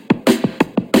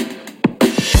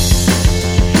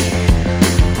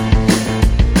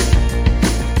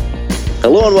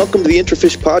Hello and welcome to the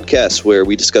Intrafish Podcast, where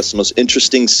we discuss the most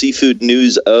interesting seafood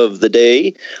news of the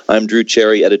day. I'm Drew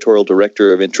Cherry, Editorial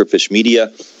Director of Intrafish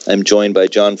Media. I'm joined by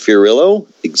John Fiorillo,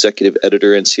 Executive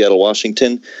Editor in Seattle,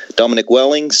 Washington, Dominic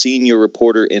Welling, Senior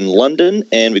Reporter in London,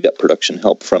 and we've got production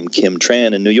help from Kim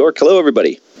Tran in New York. Hello,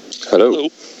 everybody. Hello.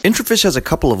 Intrafish has a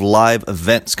couple of live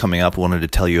events coming up I wanted to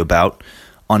tell you about.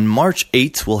 On March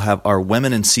 8th, we'll have our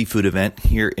Women in Seafood event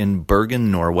here in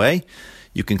Bergen, Norway.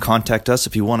 You can contact us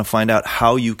if you want to find out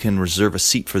how you can reserve a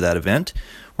seat for that event.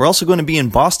 We're also going to be in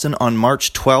Boston on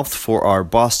March 12th for our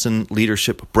Boston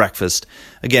Leadership Breakfast.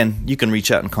 Again, you can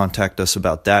reach out and contact us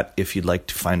about that if you'd like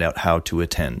to find out how to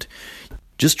attend.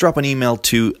 Just drop an email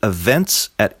to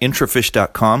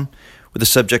events@intrafish.com with the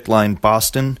subject line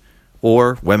Boston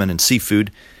or Women in Seafood,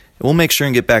 and we'll make sure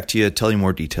and get back to you to tell you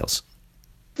more details.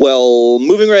 Well,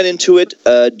 moving right into it,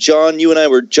 John, you and I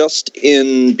were just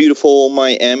in beautiful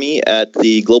Miami at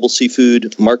the Global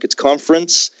Seafood Markets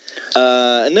Conference,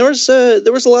 and there was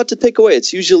a lot to take away.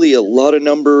 It's usually a lot of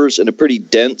numbers and a pretty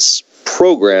dense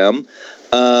program.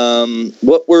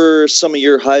 What were some of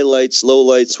your highlights,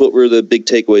 lowlights? What were the big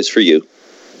takeaways for you?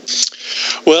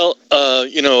 Well, a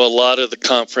lot of the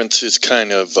conference is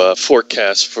kind of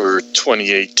forecast for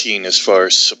 2018 as far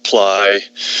as supply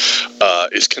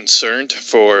is concerned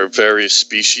for various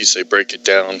species. They break it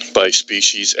down by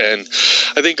species, and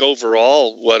I think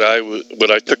overall what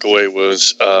I took away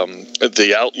was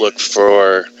the outlook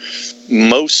for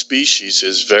most species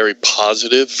is very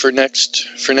positive for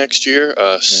next year.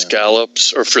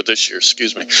 Scallops, or for this year,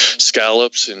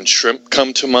 scallops and shrimp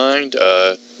come to mind.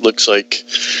 Looks like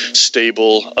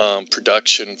stable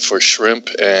production for shrimp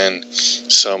and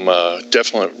some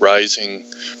definite rising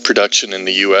production in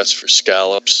the U.S. for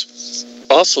scallops.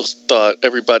 Also thought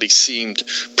everybody seemed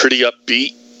pretty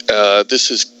upbeat.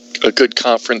 This is a good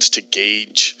conference to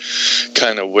gauge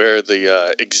kind of where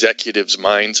the executives'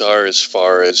 minds are as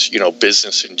far as,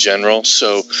 business in general.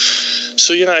 So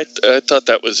I thought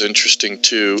that was interesting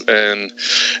too. And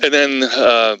then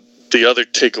the other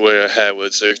takeaway I had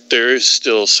was there is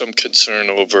still some concern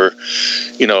over,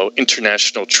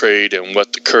 international trade and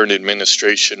what the current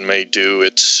administration may do.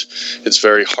 It's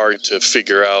very hard to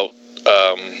figure out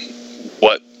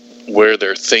where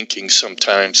they're thinking.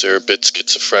 Sometimes they're a bit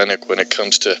schizophrenic when it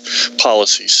comes to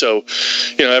policy. So,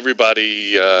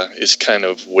 everybody is kind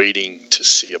of waiting to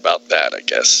see about that, I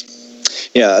guess.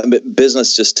 Yeah,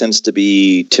 business just tends to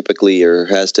be typically, or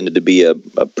has tended to be, a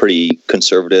pretty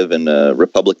conservative and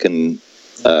Republican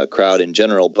crowd in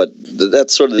general. But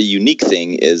that's sort of the unique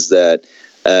thing is that,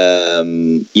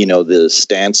 the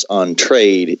stance on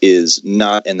trade is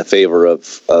not in the favor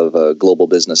of a global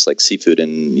business like seafood,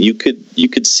 and you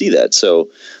could see that. So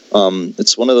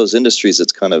it's one of those industries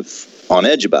that's kind of on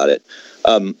edge about it.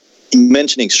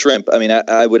 Mentioning shrimp, I mean,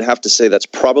 I would have to say that's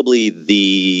probably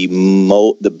the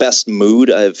best mood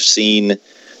I've seen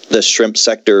the shrimp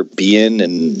sector be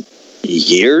in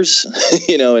years,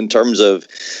 in terms of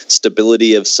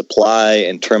stability of supply,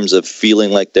 in terms of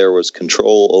feeling like there was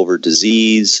control over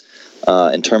disease,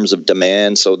 in terms of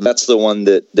demand. So that's the one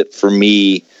that for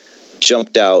me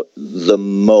jumped out the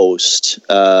most.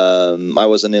 I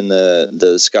wasn't in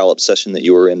the scallop session that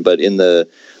you were in, but in the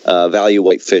value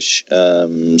whitefish,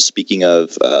 speaking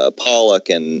of pollock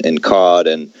and cod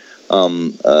and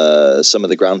some of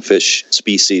the groundfish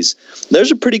species,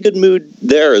 there's a pretty good mood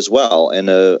there as well, and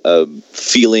a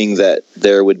feeling that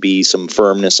there would be some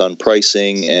firmness on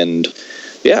pricing. And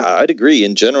yeah, I'd agree.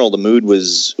 In general, the mood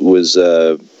was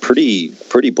pretty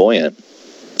buoyant.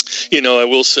 I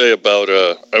will say about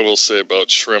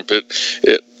shrimp.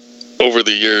 It over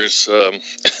the years,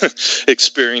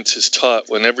 experience has taught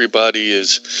when everybody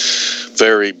is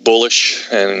very bullish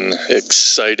and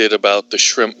excited about the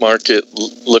shrimp market,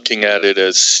 looking at it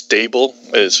as stable,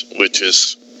 it's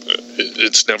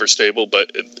never stable,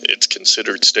 but it's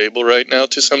considered stable right now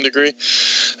to some degree.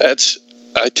 I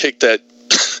take that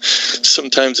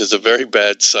sometimes as a very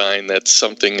bad sign that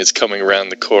something is coming around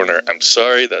the corner. I'm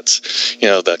sorry, that's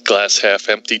that glass half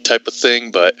empty type of thing,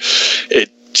 but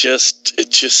it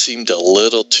just seemed a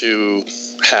little too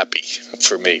happy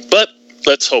for me. But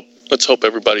let's hope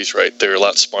everybody's right. They're a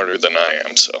lot smarter than I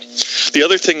am. So the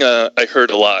other thing I heard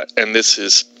a lot, and this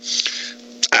is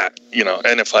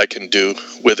and if I can do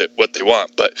with it what they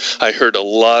want, but I heard a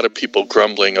lot of people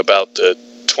grumbling about the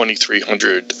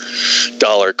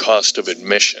 $2,300 cost of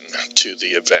admission to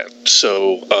the event.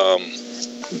 So I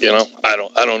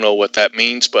don't know what that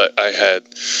means, but I had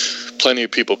plenty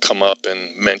of people come up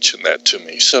and mention that to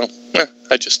me. So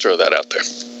I just throw that out there.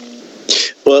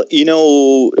 Well,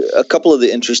 a couple of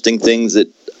the interesting things that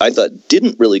I thought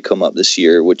didn't really come up this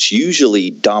year, which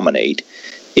usually dominate,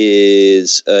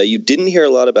 is you didn't hear a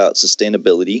lot about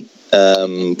sustainability,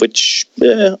 which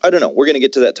I don't know. We're going to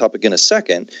get to that topic in a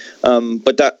second,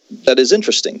 but that is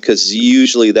interesting because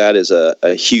usually that is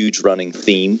a huge running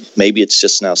theme. Maybe it's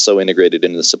just now so integrated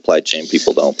into the supply chain,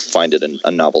 people don't find it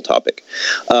a novel topic.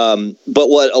 But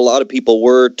what a lot of people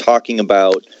were talking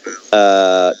about,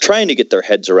 trying to get their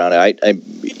heads around it,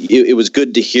 it was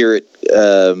good to hear it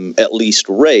at least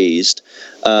raised,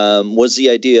 was the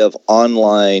idea of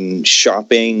online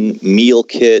shopping, meal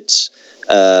kits,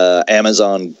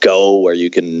 Amazon Go, where you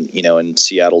can, in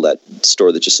Seattle, that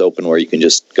store that just opened where you can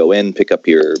just go in, pick up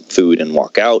your food and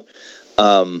walk out.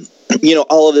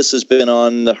 All of this has been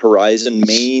on the horizon.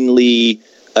 Mainly,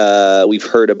 we've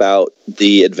heard about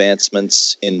the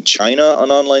advancements in China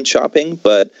on online shopping,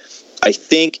 but I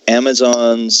think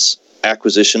Amazon's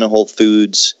acquisition of Whole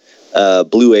Foods,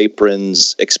 Blue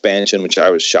Apron's expansion, which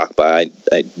I was shocked by.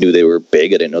 I knew they were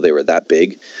big. I didn't know they were that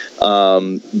big.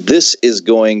 This is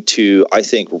going to, I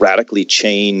think, radically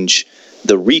change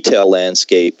the retail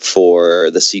landscape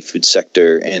for the seafood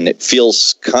sector. And it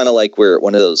feels kind of like we're at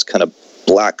one of those kind of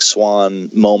black swan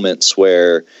moments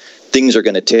where things are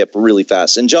going to tip really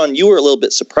fast. And John, you were a little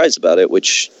bit surprised about it,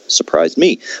 which surprised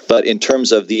me. But in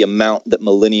terms of the amount that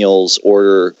millennials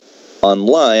order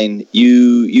online,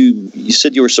 you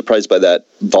said you were surprised by that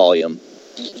volume.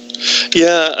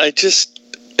 Yeah, I guess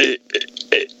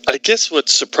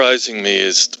what's surprising me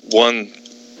is, one,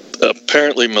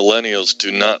 apparently millennials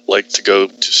do not like to go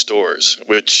to stores,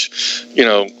 which,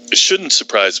 it shouldn't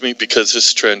surprise me because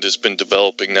this trend has been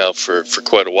developing now for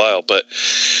quite a while. But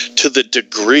to the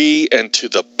degree and to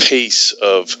the pace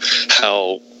of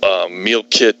how meal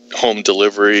kit, home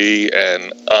delivery,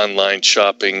 and online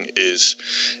shopping is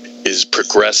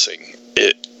progressing,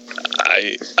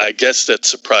 I guess that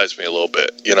surprised me a little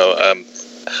bit.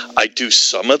 I do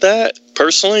some of that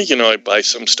personally. I buy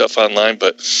some stuff online,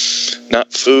 but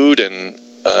not food, and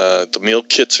the meal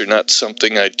kits are not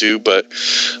something I do, but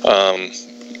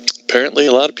apparently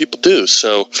a lot of people do.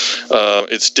 So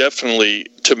it's definitely,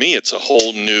 to me, it's a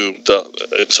whole new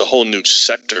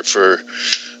sector for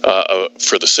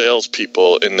the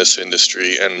salespeople in this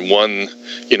industry, and one,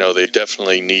 they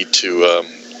definitely need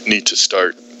to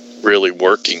start really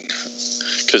working,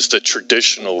 because the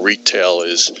traditional retail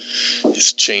is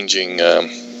changing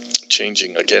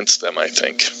against them, I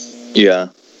think. Yeah.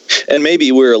 And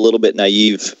maybe we're a little bit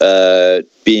naive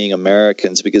being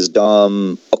Americans, because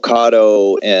Dom,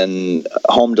 Ocado and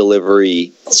home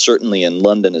delivery, certainly in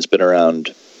London, has been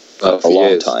around a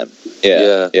long time.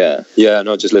 Yeah.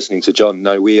 Not just listening to John.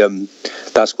 No, we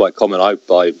that's quite common. I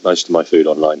buy most of my food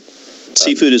online.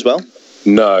 Seafood as well?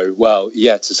 No, well,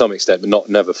 yeah, to some extent, but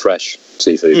never fresh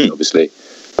seafood, obviously.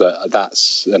 But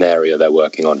that's an area they're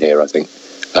working on here, I think.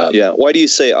 Why do you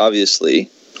say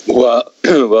obviously? Well,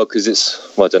 because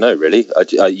I don't know, really.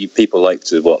 People like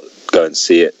to go and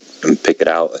see it and pick it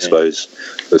out, I suppose,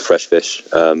 with fresh fish.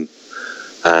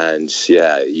 And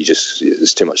yeah,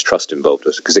 there's too much trust involved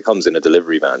because it comes in a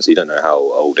delivery van, so you don't know how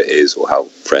old it is or how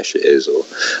fresh it is. Or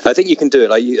I think you can do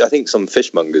it. I think some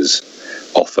fishmongers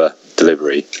offer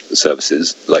delivery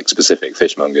services, like specific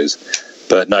fishmongers,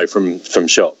 but no, from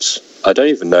shops. I don't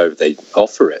even know if they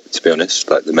offer it, to be honest,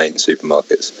 like the main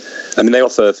supermarkets. I mean, they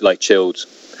offer like chilled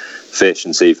fish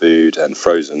and seafood and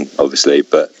frozen, obviously,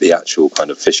 but the actual kind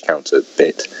of fish counter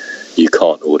bit, you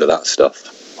can't order that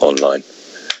stuff online.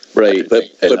 Right,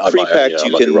 but pre-packed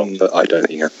you can. Wrong, but I don't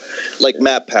think like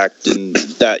map packed and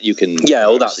that you can. Yeah,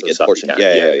 all that's get portioned.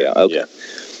 Yeah. Okay.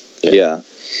 Yeah.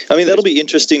 I mean, that'll be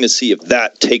interesting to see if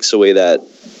that takes away that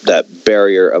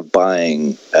barrier of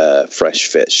buying fresh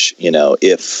fish.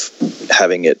 If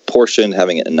having it portioned,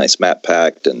 having it in nice map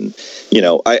packed, and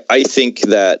I think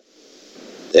that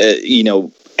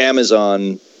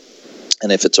Amazon,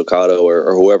 and if it's Ocado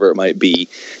or whoever it might be,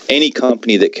 any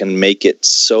company that can make it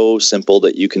so simple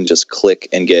that you can just click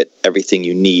and get everything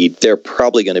you need, they're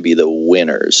probably going to be the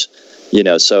winners.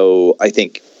 So I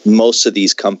think most of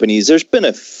these companies, there's been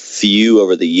a few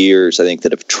over the years, I think,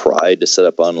 that have tried to set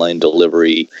up online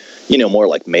delivery, more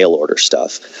like mail order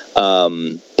stuff.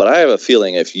 But I have a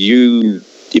feeling if you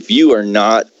are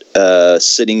not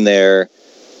sitting there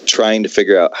trying to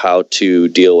figure out how to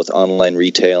deal with online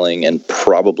retailing and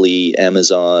probably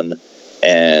Amazon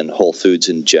and Whole Foods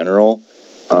in general,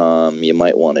 you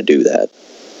might want to do that.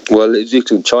 Well,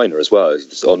 it's in China as well.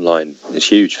 It's online is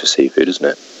huge for seafood, isn't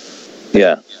it?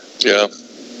 Yeah.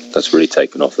 That's really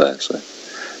taken off there. So.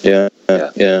 Yeah.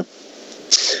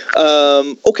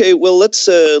 Okay, well,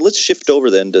 let's shift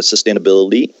over then to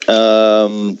sustainability.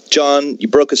 John, you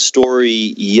broke a story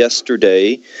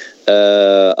yesterday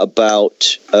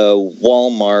about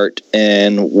Walmart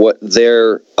and what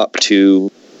they're up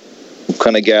to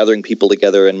kind of gathering people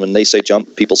together. And when they say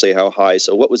jump, people say how high.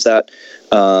 So what was that?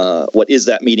 What is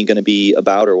that meeting going to be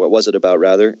about, or what was it about,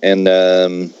 rather? And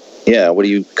what do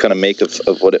you kind of make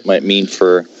of what it might mean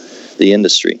for the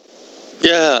industry?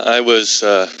 Yeah, I was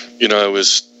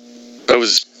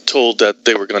told that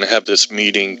they were going to have this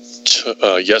meeting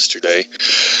yesterday,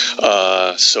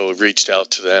 so I reached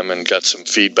out to them and got some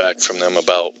feedback from them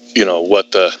about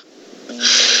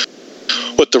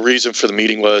what the reason for the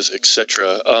meeting was,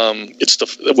 etc. It's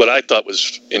what I thought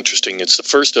was interesting. It's the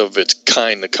first of its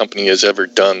kind the company has ever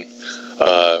done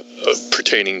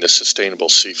pertaining to sustainable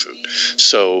seafood.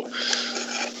 So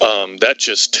that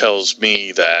just tells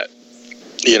me that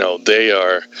they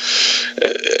are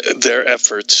their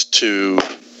efforts to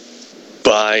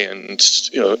buy and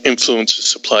influence the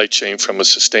supply chain from a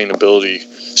sustainability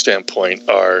standpoint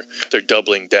they're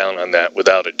doubling down on that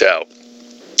without a doubt.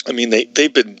 I mean,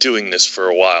 they've been doing this for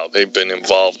a while. They've been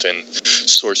involved in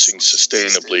sourcing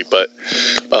sustainably, but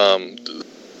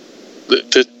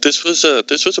this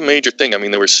was a major thing. I mean,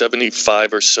 there were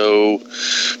 75 or so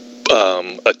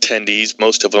attendees,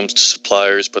 most of them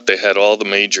suppliers, but they had all the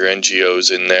major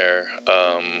NGOs in there,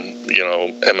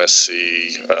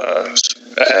 MSC,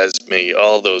 ASME,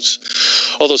 all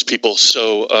those people.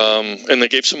 So, and they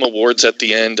gave some awards at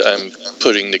the end. I'm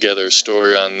putting together a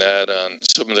story on that, on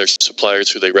some of their suppliers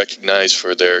who they recognize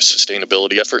for their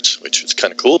sustainability efforts, which is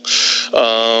kind of cool.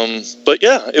 But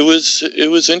yeah, it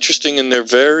was interesting, and they're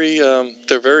very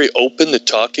open to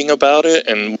talking about it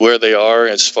and where they are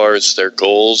as far as their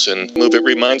goals and move. It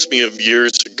reminds me of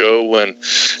years ago when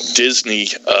Disney,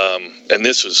 and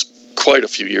this was quite a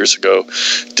few years ago,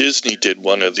 Disney did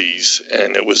one of these,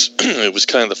 and it was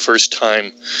kind of the first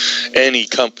time any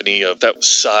company of that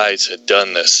size had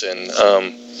done this, and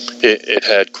it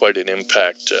had quite an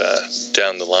impact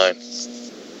down the line.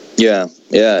 Yeah,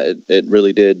 it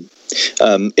really did.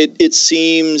 It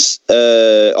seems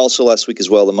also last week as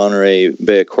well, the Monterey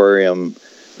Bay Aquarium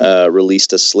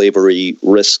released a slavery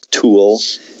risk tool,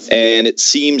 and it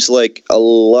seems like a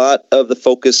lot of the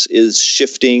focus is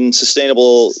shifting.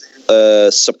 Sustainable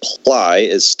supply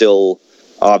is still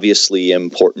obviously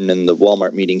important, and the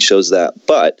Walmart meeting shows that,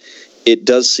 but it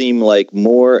does seem like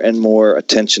more and more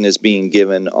attention is being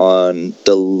given on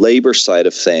the labor side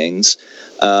of things.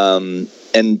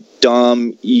 And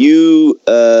Dom, you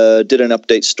did an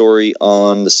update story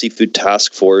on the Seafood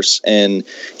Task Force, and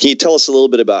can you tell us a little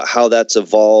bit about how that's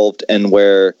evolved and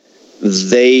where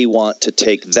they want to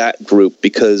take that group?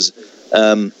 Because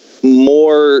I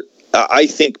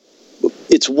think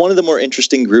it's one of the more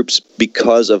interesting groups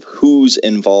because of who's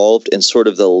involved and sort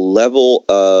of the level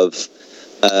of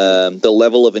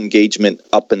engagement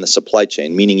up in the supply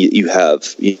chain. Meaning you have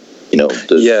the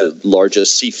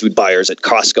largest seafood buyers at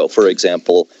Costco, for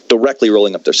example, directly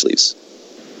rolling up their sleeves.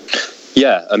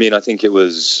 Yeah, I mean, I think it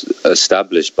was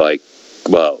established by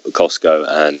Costco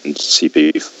and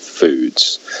CP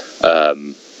Foods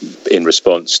in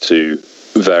response to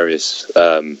various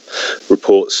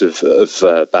reports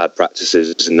of bad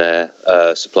practices in their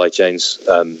supply chains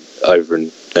over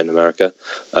in America.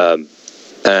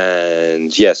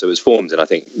 And yeah, so it was formed in, I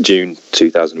think, June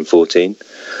 2014,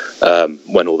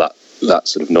 when all that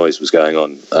sort of noise was going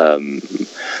on.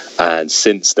 And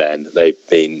since then, they've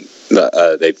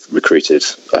recruited,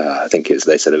 I think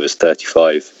they said it was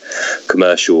 35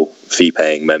 commercial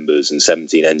fee-paying members and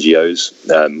 17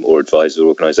 NGOs or advisor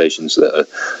organisations that are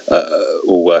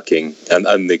all working,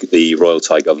 and the Royal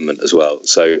Thai government as well.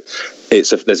 So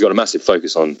there's got a massive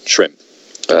focus on shrimp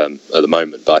at the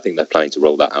moment, but I think they're planning to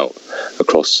roll that out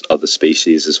across other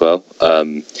species as well.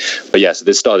 But yeah, so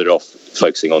this started off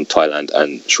focusing on Thailand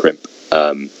and shrimp,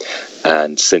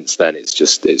 and since then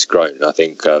it's grown. I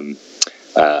think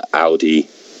Audi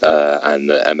and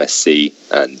the MSC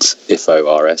and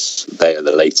IFO-RS, they are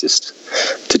the latest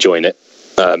to join it.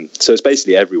 So it's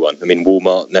basically everyone. I mean,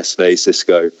 Walmart, Nestle,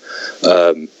 Cisco.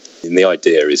 And the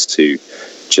idea is to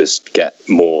just get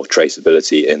more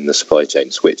traceability in the supply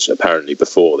chains, which apparently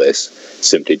before this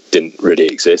simply didn't really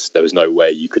exist. There was no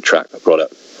way you could track a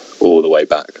product all the way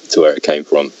back to where it came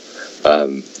from.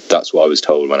 That's what I was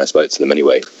told when I spoke to them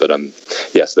anyway. But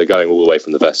so they're going all the way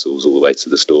from the vessels all the way to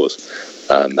the stores,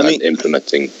 and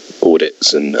implementing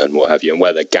audits and what have you, and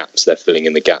where there are gaps, they're filling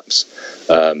in the gaps,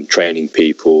 training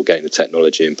people, getting the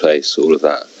technology in place, all of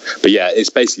that. But yeah,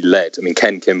 it's basically led. I mean,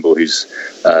 Ken Kimball, who's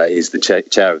is the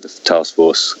chair of the task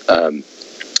force.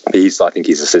 I think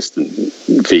he's assistant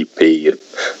VP,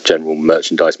 general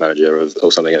merchandise manager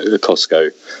or something at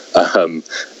Costco.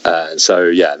 So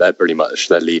yeah,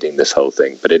 they're leading this whole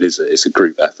thing. But it's a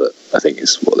group effort, I think,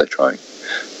 is what they're trying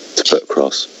to put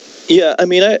across. Yeah, I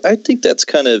mean, I think that's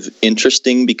kind of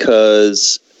interesting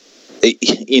because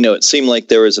it seemed like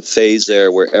there was a phase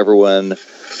there where everyone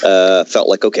felt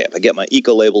like, okay, if I get my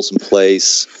eco labels in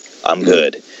place, I'm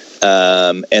good.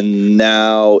 And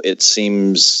now it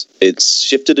seems it's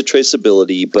shifted to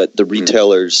traceability, but the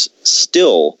retailers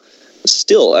still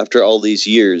after all these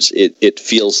years, it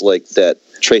feels like that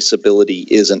traceability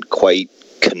isn't quite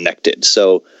connected.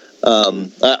 So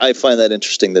I find that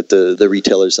interesting that the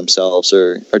retailers themselves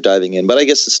are diving in, but I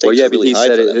guess the stakes are really high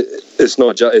for them. It's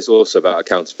not just, it's also about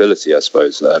accountability, I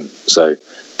suppose. So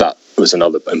that was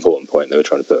another important point they were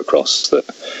trying to put across, that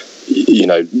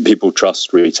people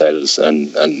trust retailers and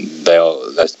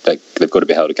they've got to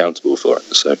be held accountable for it.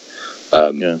 So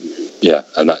and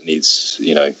that needs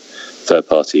third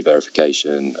party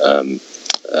verification.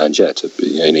 And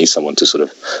you need someone to sort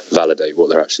of validate what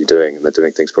they're actually doing and they're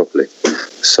doing things properly.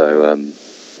 So,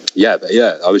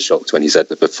 I was shocked when he said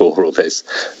that before all this,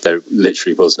 there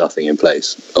literally was nothing in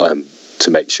place to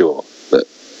make sure that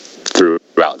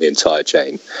throughout the entire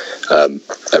chain,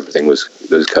 everything was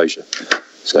kosher.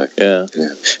 So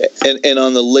and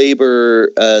on the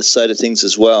labor side of things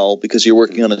as well, because you're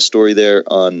working on a story there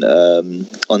on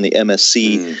the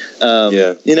MSC.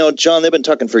 John, they've been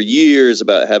talking for years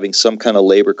about having some kind of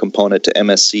labor component to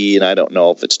MSC, and I don't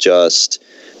know if it's just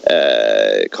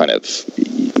the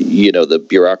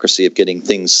bureaucracy of getting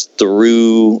things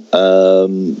through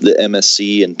the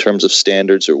MSC in terms of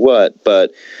standards or what.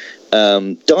 But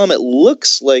Dom, it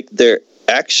looks like they're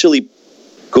actually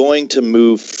going to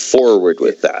move forward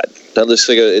with that. That looks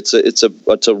like it's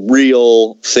a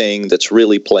real thing that's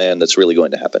really planned, that's really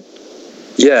going to happen.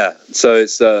 Yeah, so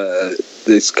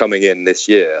it's coming in this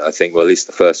year, I think. Well, at least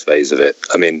the first phase of it.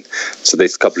 I mean, so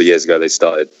this couple of years ago they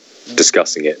started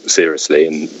discussing it seriously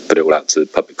and put it all out to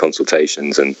public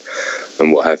consultations and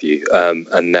what have you.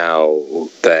 And now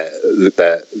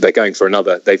they're going for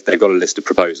another. They've got a list of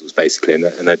proposals basically, and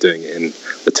they're doing it in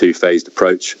a 2-phased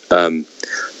approach.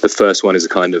 The first one is a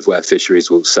kind of where fisheries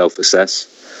will self-assess,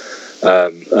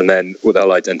 and then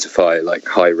they'll identify like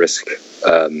high-risk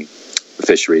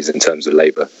fisheries in terms of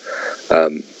labour,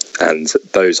 and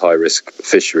those high-risk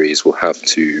fisheries will have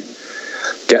to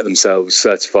get themselves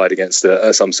certified against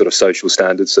some sort of social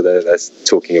standard. So they're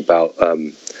talking about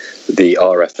the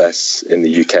RFS in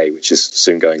the UK, which is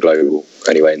soon going global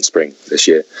anyway in spring this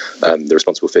year, the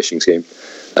Responsible Fishing Scheme.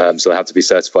 So they have to be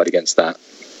certified against that.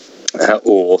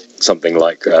 Or something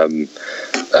like I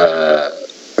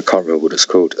can't remember what it's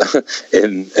called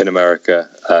in America.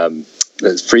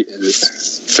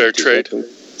 Fair trade.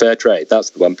 Fair trade. That's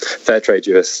the one. Fair trade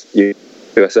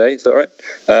USA. Is that right?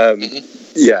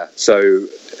 Yeah. So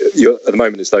at the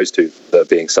moment, it's those two that are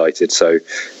being cited. So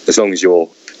as long as you're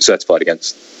certified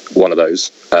against one of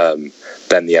those,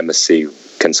 then the MSC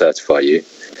can certify you.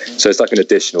 So it's like an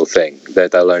additional thing.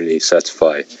 They'll only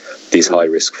certify these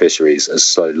high-risk fisheries as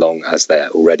so long as they're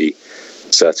already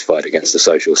certified against the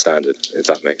social standard, if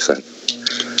that makes sense.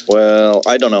 Well,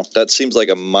 I don't know. That seems like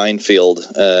a minefield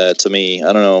to me.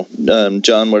 I don't know.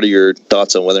 John, what are your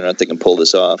thoughts on whether or not they can pull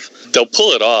this off? They'll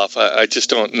pull it off. I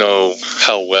just don't know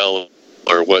how well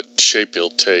or what shape it'll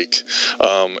take.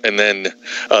 And then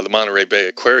the Monterey Bay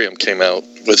Aquarium came out,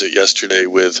 was it yesterday,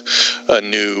 with a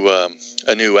new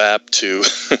app to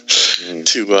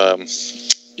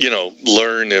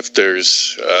learn if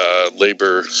there's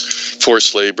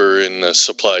forced labor in the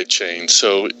supply chain.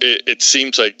 So it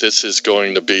seems like this is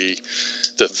going to be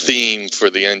the theme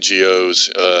for the NGOs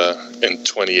in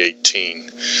 2018.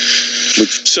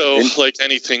 So, like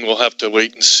anything, we'll have to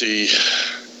wait and see,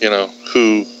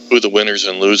 who the winners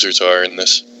and losers are in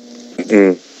this.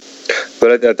 Mm.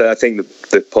 But I think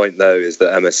the point, though, is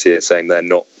that MSC is saying they're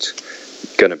not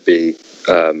going to be...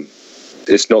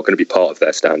 it's not going to be part of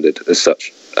their standard as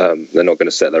such. They're not going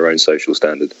to set their own social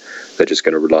standard. They're just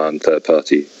going to rely on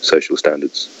third-party social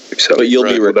standards. So, but you'll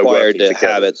be required to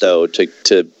have it, though, to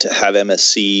have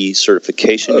MSC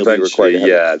certification. You'll be required to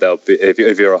have they'll be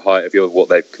if you're what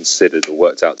they've considered or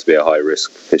worked out to be a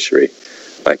high-risk fishery,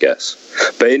 I guess.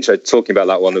 But talking about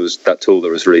that tool that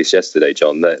was released yesterday,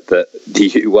 John, that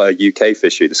the UK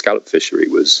fishery, the scallop fishery,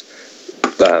 was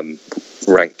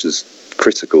ranked as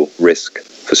critical risk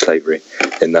for slavery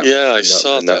in that. Yeah, I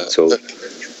saw that tool.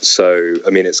 So,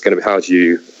 I mean, it's going to be, how do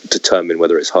you determine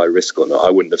whether it's high risk or not? I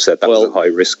wouldn't have said that was a high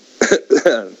risk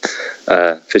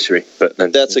fishery. But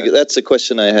then, that's a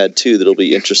question I had too. That'll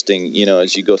be interesting.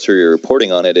 As you go through your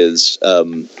reporting on it, is how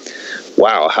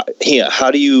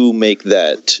do you make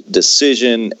that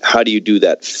decision? How do you do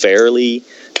that fairly?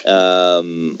 How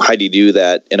do you do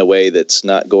that in a way that's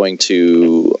not going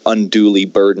to unduly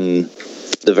burden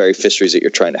the very fisheries that you're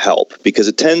trying to help, because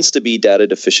it tends to be data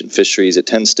deficient fisheries. It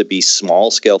tends to be small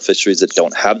scale fisheries that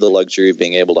don't have the luxury of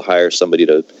being able to hire somebody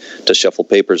to shuffle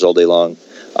papers all day long,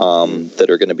 that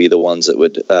are going to be the ones that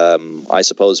would, I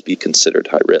suppose, be considered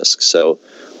high risk. So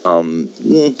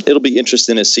it'll be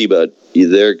interesting to see, but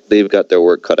they've got their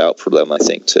work cut out for them, I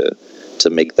think, to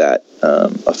make that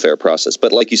a fair process.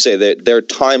 But like you say, their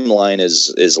timeline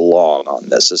is long on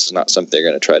this. This is not something they're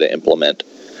going to try to implement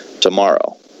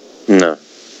tomorrow. No.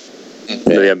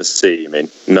 The MSC, you mean?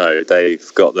 No,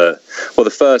 they've got the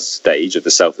first stage of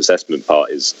the self-assessment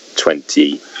part is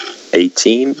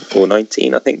 2018 or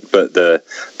 19, I think, but the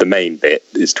main bit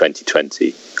is 2020,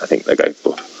 I think they're going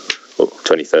for, or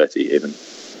 2030 even.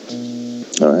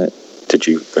 All right. Did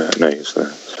you? No,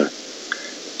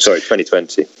 sorry,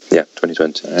 2020. Yeah,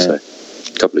 2020. Right. So,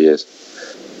 a couple of years.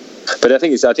 But I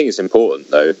think it's important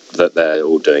though that they're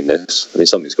all doing this. I mean,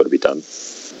 something's got to be done,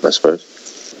 I suppose.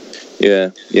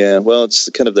 Yeah. Well, it's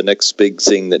kind of the next big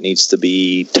thing that needs to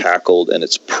be tackled, and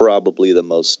it's probably the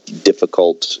most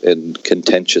difficult and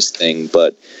contentious thing.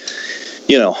 But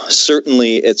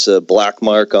certainly it's a black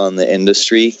mark on the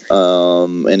industry,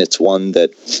 and it's one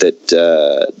that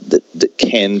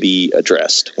can be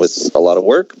addressed with a lot of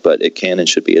work, but it can and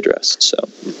should be addressed. So.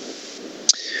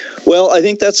 Well, I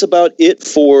think that's about it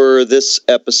for this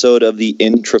episode of the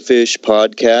Intrafish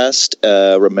podcast.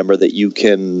 Remember that you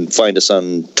can find us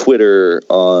on Twitter,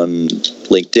 on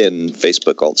LinkedIn,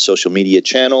 Facebook, all the social media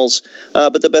channels.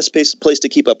 But the best place to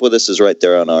keep up with us is right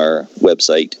there on our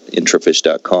website,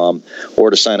 intrafish.com,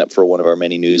 or to sign up for one of our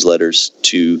many newsletters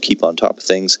to keep on top of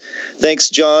things. Thanks,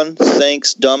 John.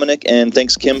 Thanks, Dominic. And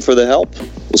thanks, Kim, for the help.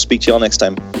 We'll speak to you all next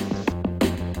time.